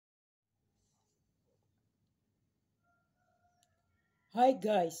Hi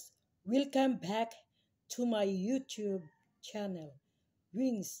guys, welcome back to my YouTube channel,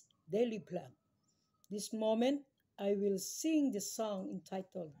 Wings Daily Vlog. This moment, I will sing the song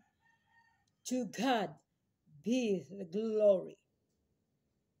entitled To God Be the Glory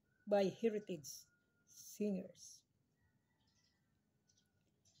by Heritage Singers.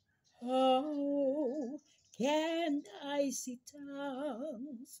 How can I say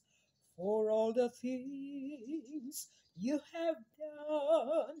thanks for all the things you have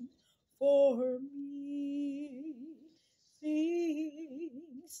done for me?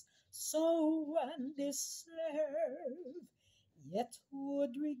 Things so undeserved, yet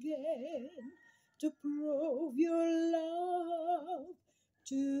would regain to prove your love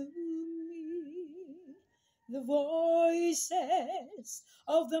to me. The voices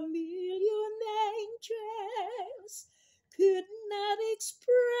of the million angels could not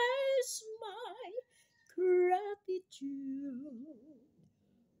express my gratitude.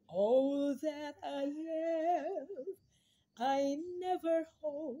 All that I have, I never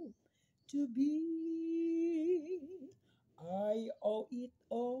hope to be. I owe it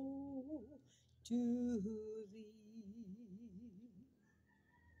all to thee.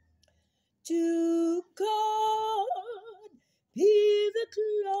 To God be the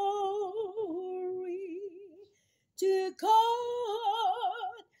glory. To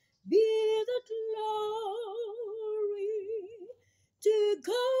God be the glory. To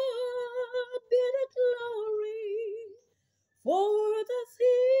God be the glory for the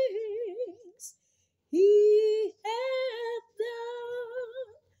things He hath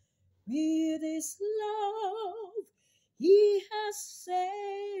done. With His love, He has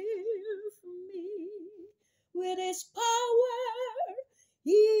saved me. With His power,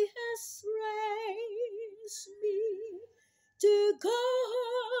 He has raised me. To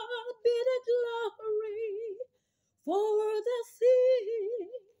God be the glory for the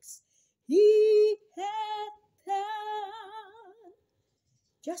things He hath done.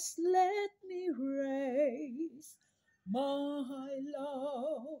 Just let me raise my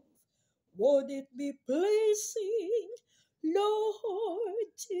love. Would it be pleasing,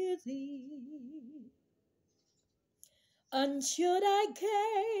 Lord, to thee? And should I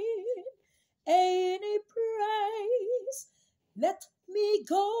gain any praise, let me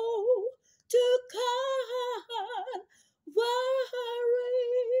go to Calvary.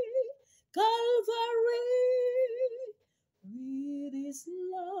 With His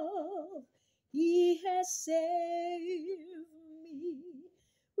love, He has saved me.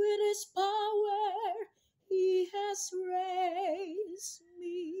 With His power, He has raised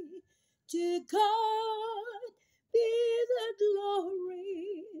me. To God be the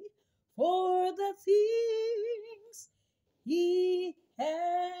glory for the things He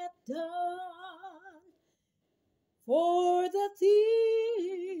hath done. For the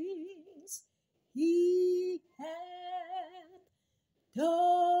things He hath done.